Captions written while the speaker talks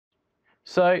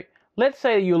So let's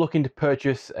say you're looking to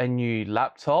purchase a new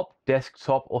laptop,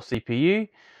 desktop or CPU,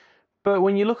 but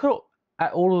when you look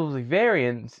at all of the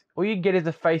variants, all you get is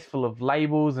a face full of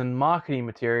labels and marketing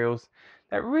materials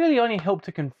that really only help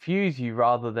to confuse you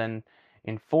rather than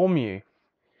inform you.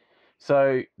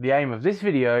 So the aim of this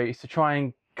video is to try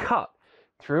and cut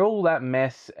through all that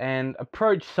mess and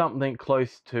approach something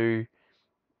close to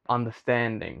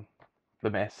understanding the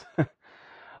mess.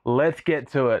 Let's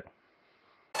get to it.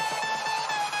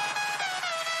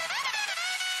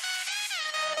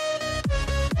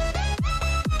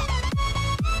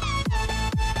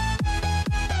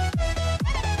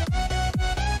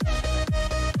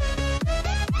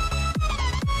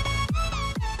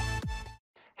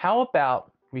 How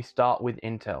about we start with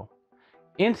Intel?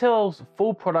 Intel's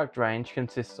full product range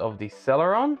consists of the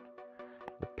Celeron,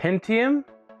 the Pentium,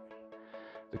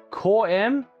 the Core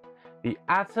M, the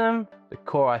Atom, the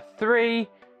Core i3,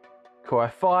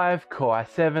 Core i5, Core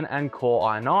i7 and Core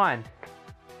i9.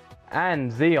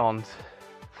 And Xeons.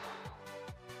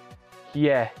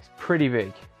 Yeah, it's pretty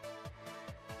big.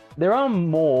 There are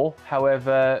more,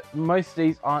 however, most of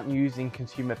these aren't using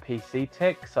consumer PC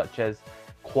tech such as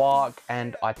Quark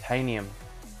and Itanium.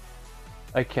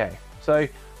 Okay, so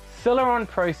Celeron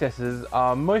processors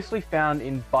are mostly found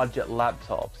in budget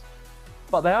laptops,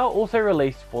 but they are also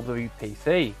released for the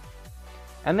PC.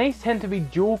 And these tend to be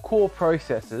dual core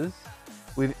processors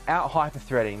without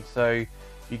hyperthreading, so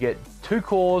you get 2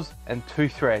 cores and 2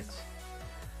 threads.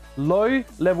 Low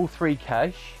level 3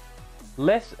 cache,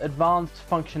 less advanced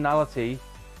functionality,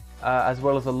 as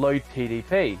well as a low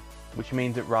TDP, which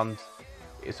means it'll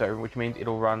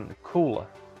run cooler.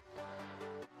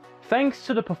 Thanks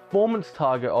to the performance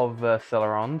target of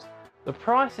Celerons, the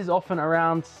price is often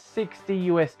around 60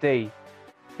 USD.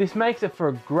 This makes it for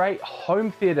a great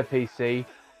home theater PC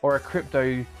or a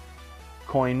crypto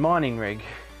coin mining rig.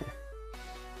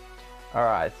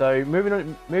 Alright, so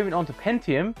moving on to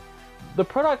Pentium. The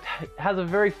product has a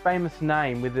very famous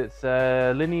name with its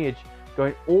lineage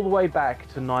going all the way back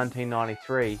to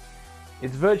 1993.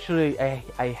 It's virtually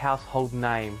a household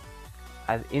name,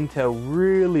 as Intel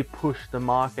really pushed the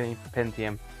marketing for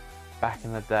Pentium back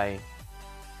in the day.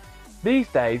 These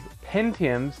days,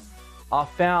 Pentiums are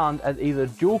found as either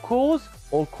dual cores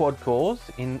or quad cores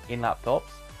in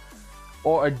laptops,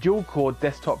 or a dual core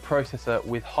desktop processor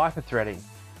with hyperthreading,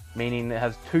 meaning it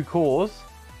has 2 cores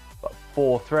but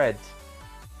 4 threads.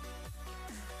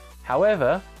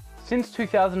 However, since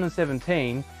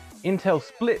 2017, Intel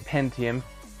split Pentium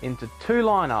into 2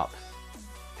 lineups,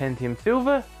 Pentium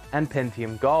Silver and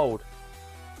Pentium Gold.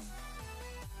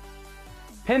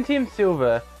 Pentium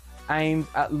Silver aims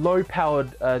at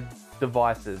low-powered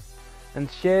devices and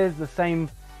shares the same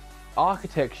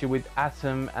architecture with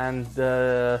Atom and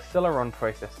the Celeron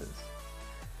processors,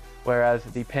 whereas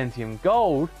the Pentium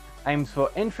Gold aims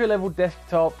for entry-level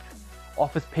desktop,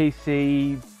 office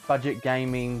PC, budget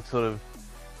gaming sort of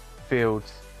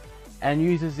fields, and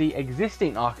uses the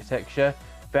existing architecture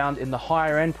found in the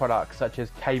higher end products such as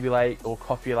Kaby Lake or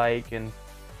Coffee Lake, and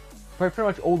pretty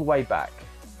much all the way back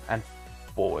and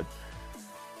forward.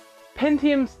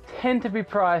 Pentiums tend to be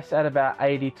priced at about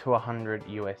 80 to 100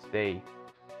 USD.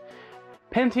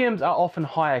 Pentiums are often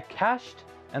higher cached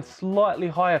and slightly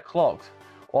higher clocked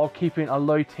while keeping a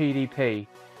low TDP,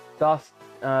 thus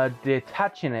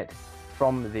detaching it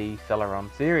from the Celeron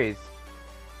series.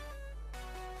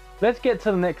 Let's get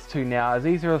to the next 2 now, as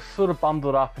these are sort of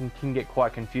bundled up and can get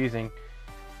quite confusing.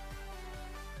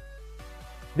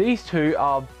 These 2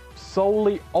 are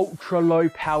solely ultra low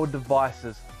powered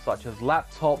devices such as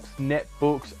laptops,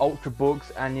 netbooks,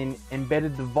 ultrabooks, and in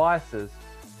embedded devices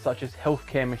such as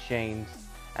healthcare machines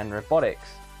and robotics.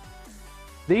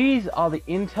 These are the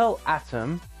Intel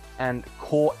Atom and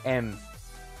Core M.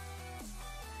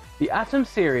 The Atom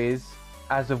series,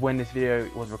 as of when this video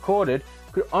was recorded,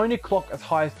 could only clock as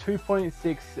high as 2.6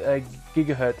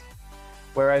 gigahertz,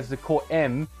 whereas the Core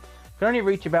M could only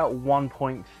reach about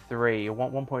 1.3 or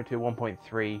 1.2,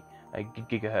 1.3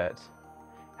 gigahertz.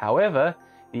 However,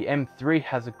 the M3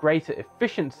 has a greater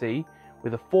efficiency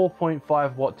with a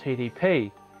 4.5 watt TDP.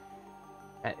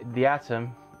 The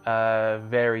Atom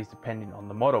varies depending on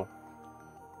the model.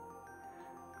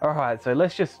 Alright, so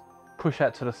let's just push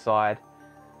that to the side.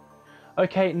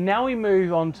 Okay, now we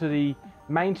move on to the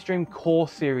mainstream Core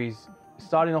series,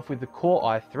 starting off with the Core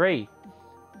i3.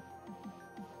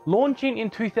 Launching in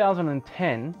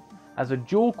 2010 as a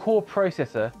dual core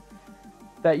processor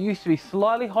that used to be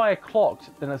slightly higher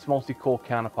clocked than its multi-core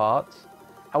counterparts.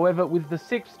 However, with the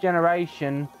 6th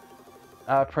generation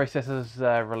processors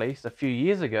released a few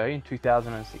years ago in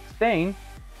 2016,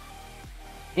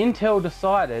 Intel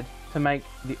decided to make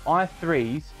the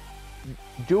i3s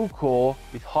dual core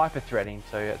with hyper-threading,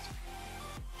 so it's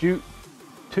 2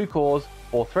 cores,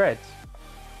 4 threads,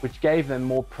 which gave them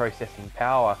more processing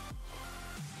power.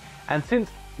 And since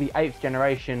the 8th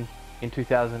generation in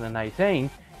 2018,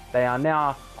 they are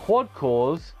now quad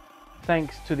cores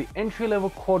thanks to the entry-level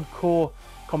quad core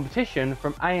competition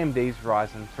from AMD's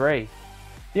Ryzen 3.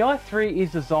 The i3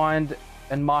 is designed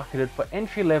and marketed for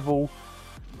entry-level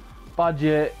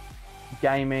budget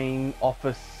gaming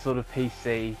office sort of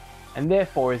PC, and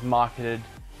therefore is marketed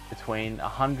between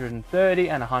 130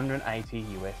 and 180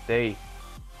 USD.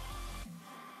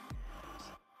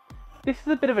 This is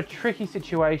a bit of a tricky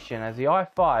situation as the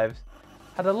i5s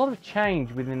had a lot of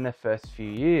change within their first few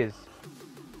years.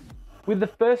 With the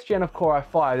first gen of Core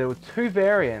i5, there were 2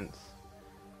 variants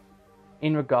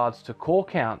in regards to core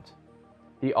count.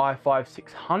 The i5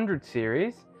 600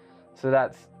 series, so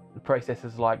that's the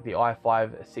processors like the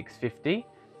i5 650,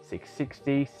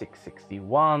 660,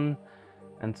 661,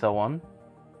 and so on,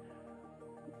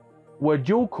 were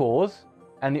dual cores,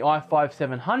 and the i5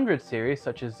 700 series,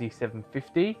 such as the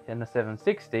 750 and the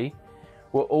 760,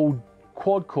 were all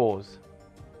quad cores.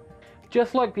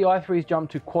 Just like the i3's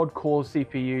jumped to quad core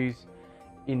CPUs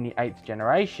in the 8th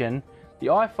generation, the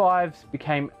i5s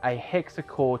became a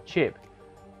hexa-core chip,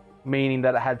 meaning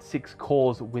that it had 6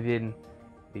 cores within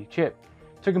the chip,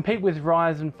 to compete with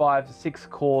Ryzen 5's 6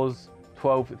 cores,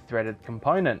 12 threaded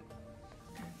component.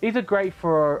 These are great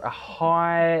for a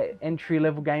high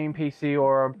entry-level gaming PC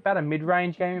or about a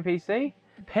mid-range gaming PC,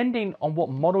 depending on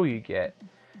what model you get,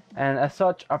 and as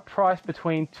such are priced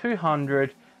between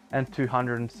 200 and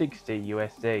 260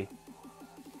 USD.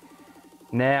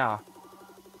 Now,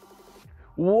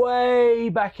 way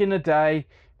back in the day,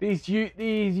 these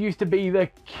used to be the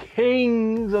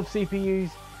kings of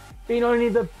CPUs, being only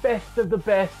the best of the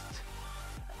best,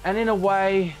 and in a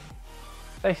way,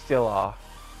 they still are.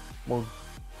 Well,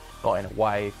 not in a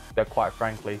way, they're quite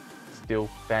frankly still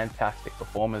fantastic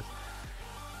performers.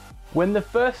 When the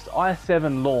first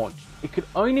i7 launched, it could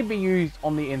only be used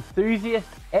on the Enthusiast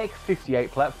X58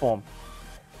 platform,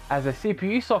 as the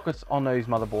CPU sockets on those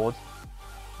motherboards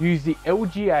use the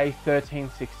LGA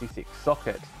 1366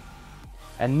 socket,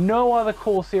 and no other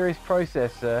Core series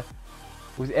processor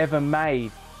was ever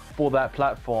made for that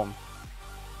platform.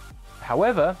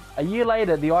 However, a year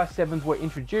later, the i7s were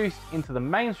introduced into the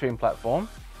mainstream platform,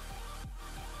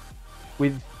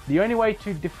 with the only way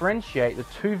to differentiate the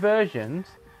 2 versions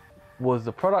was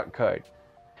the product code.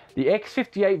 The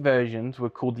X58 versions were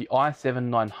called the i7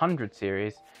 900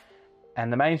 series,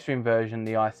 and the mainstream version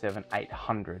the i7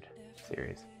 800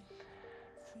 series.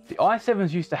 The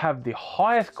i7s used to have the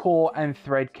highest core and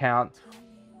thread count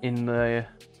in the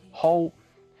whole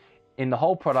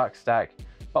product stack,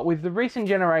 but with the recent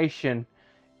generation,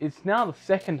 it's now the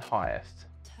 2nd highest.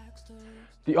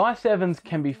 The i7s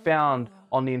can be found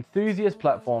on the Enthusiast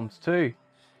platforms too,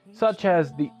 such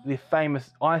as the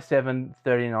famous i7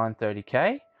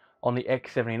 3930K on the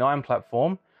X79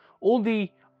 platform, or the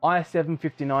i7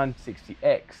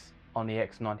 5960X on the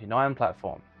X99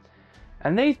 platform.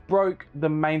 And these broke the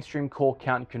mainstream core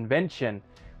count convention,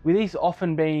 with these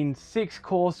often being 6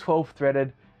 cores 12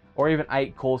 threaded, or even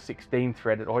 8 cores 16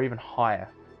 threaded, or even higher.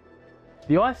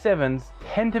 The i7s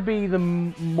tend to be the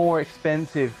more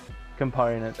expensive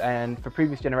components, and for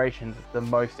previous generations the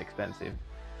most expensive,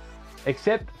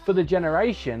 except for the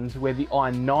generations where the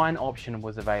i9 option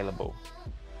was available.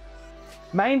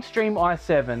 Mainstream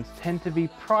i7s tend to be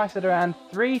priced at around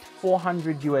 300 to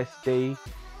 400 USD,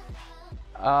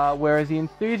 whereas the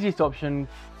Enthusiast option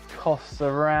costs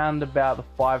around about the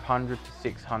 $500 to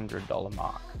 $600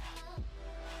 mark.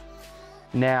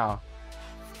 Now,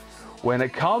 when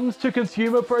it comes to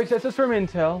consumer processors from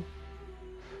Intel,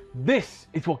 this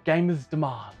is what gamers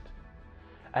demand,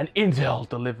 and Intel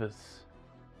delivers.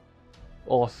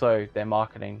 Or so their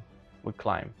marketing would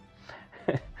claim.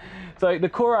 So the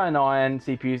Core i9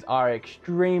 CPUs are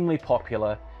extremely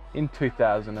popular in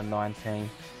 2019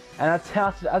 and are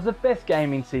touted as the best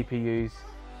gaming CPUs,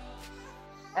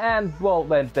 and well,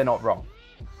 they're not wrong.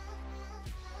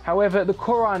 However, the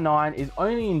Core i9 is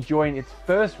only enjoying its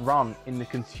first run in the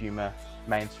consumer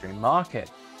mainstream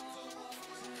market.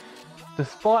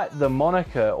 Despite the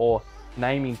moniker or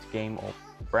naming scheme or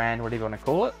brand, whatever you want to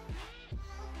call it,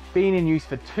 being in use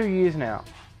for 2 years now.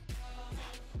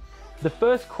 The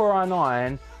first Core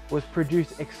i9 was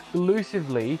produced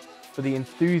exclusively for the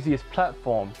Enthusiast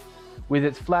platform, with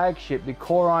its flagship, the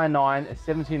Core i9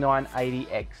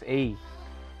 7980XE,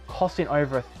 costing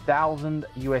over $1,000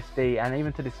 USD, and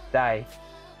even to this day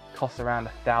costs around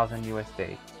 $1,000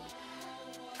 USD.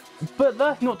 But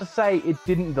that's not to say it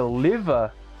didn't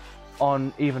deliver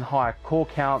on even higher core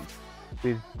counts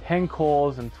with 10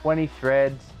 cores and 20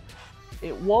 threads.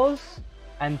 It was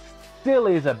and still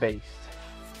is a beast.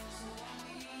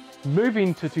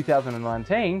 Moving to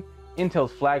 2019,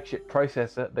 Intel's flagship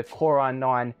processor, the Core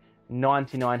i9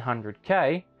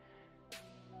 9900K,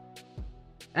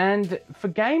 and for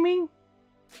gaming,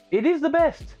 it is the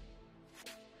best.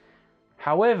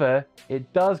 However,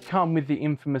 it does come with the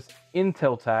infamous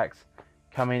Intel tax,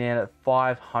 coming in at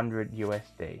 500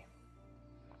 USD.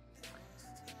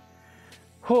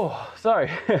 So,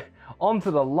 on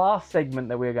to the last segment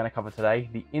that we're going to cover today,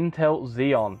 the Intel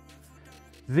Xeon.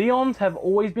 Xeons have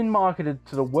always been marketed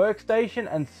to the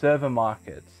workstation and server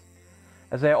markets,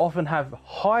 as they often have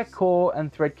high core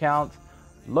and thread counts,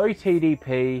 low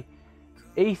TDP,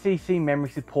 ECC memory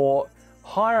support,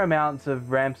 higher amounts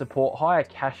of RAM support, higher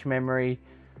cache memory,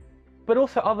 but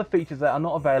also other features that are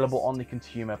not available on the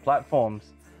consumer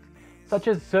platforms, such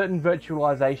as certain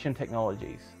virtualization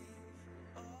technologies.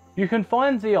 You can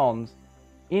find Xeons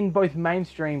in both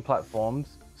mainstream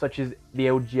platforms, such as the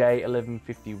LGA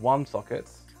 1151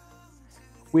 sockets,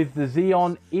 with the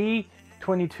Xeon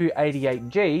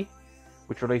E2288G,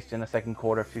 which released in the second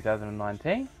quarter of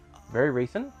 2019, very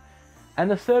recent, and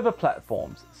the server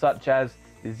platforms, such as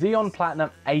the Xeon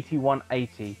Platinum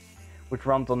 8180, which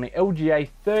runs on the LGA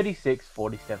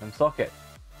 3647 socket.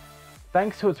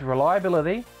 Thanks to its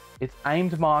reliability, its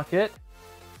aimed market,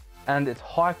 and its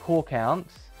high core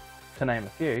counts, to name a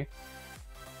few,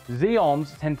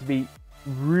 Xeons tend to be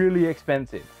really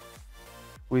expensive,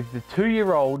 with the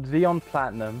 2-year-old Xeon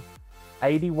Platinum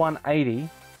 8180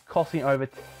 costing over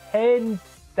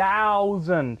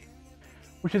 10,000,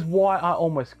 which is why I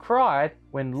almost cried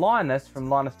when Linus from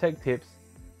Linus Tech Tips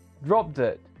dropped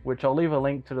it, which I'll leave a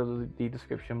link to the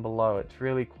description below. It's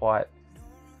really quite...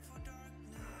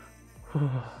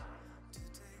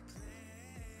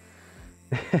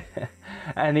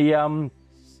 and he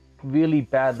really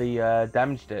badly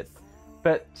damaged it.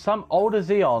 But some older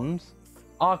Xeons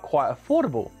are quite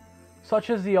affordable, such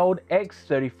as the old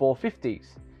X3450s,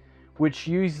 which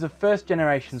use the first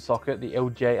generation socket, the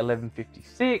LJ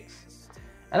 1156,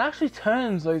 and actually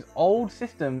turns those old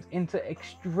systems into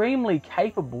extremely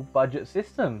capable budget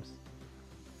systems.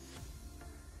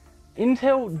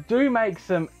 Intel do make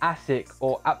some ASIC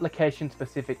or application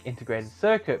specific integrated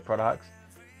circuit products.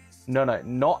 No,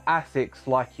 not ASICs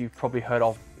like you've probably heard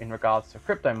of in regards to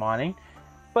crypto mining,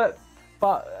 but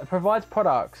provides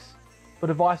products for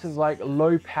devices like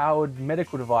low powered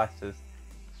medical devices,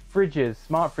 fridges,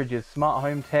 smart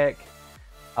home tech,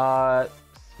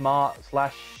 smart /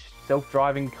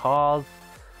 self-driving cars,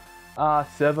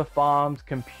 server farms,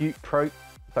 compute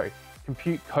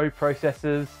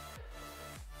co-processors,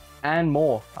 and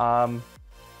more.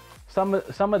 Some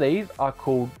of these are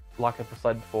called, like I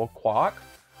said before, Quark,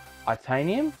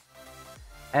 Itanium,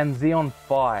 and Xeon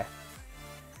Phi.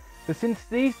 But since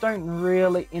these don't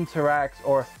really interact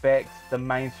or affect the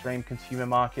mainstream consumer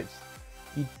markets,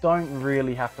 you don't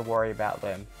really have to worry about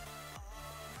them.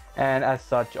 And as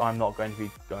such, I'm not going to be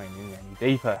going in any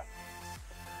deeper.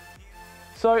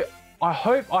 So I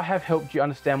hope I have helped you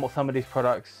understand what some of these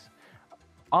products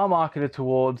are marketed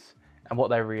towards and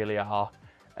what they really are.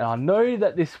 And I know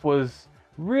that this was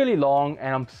really long,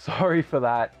 and I'm sorry for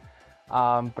that,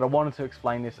 but I wanted to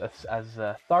explain this as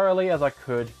thoroughly as I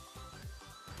could.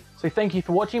 So thank you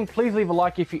for watching. Please leave a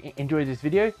like if you enjoyed this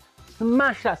video.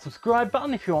 Smash that subscribe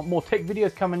button if you want more tech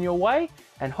videos coming your way,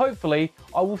 and hopefully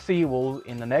I will see you all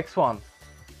in the next one.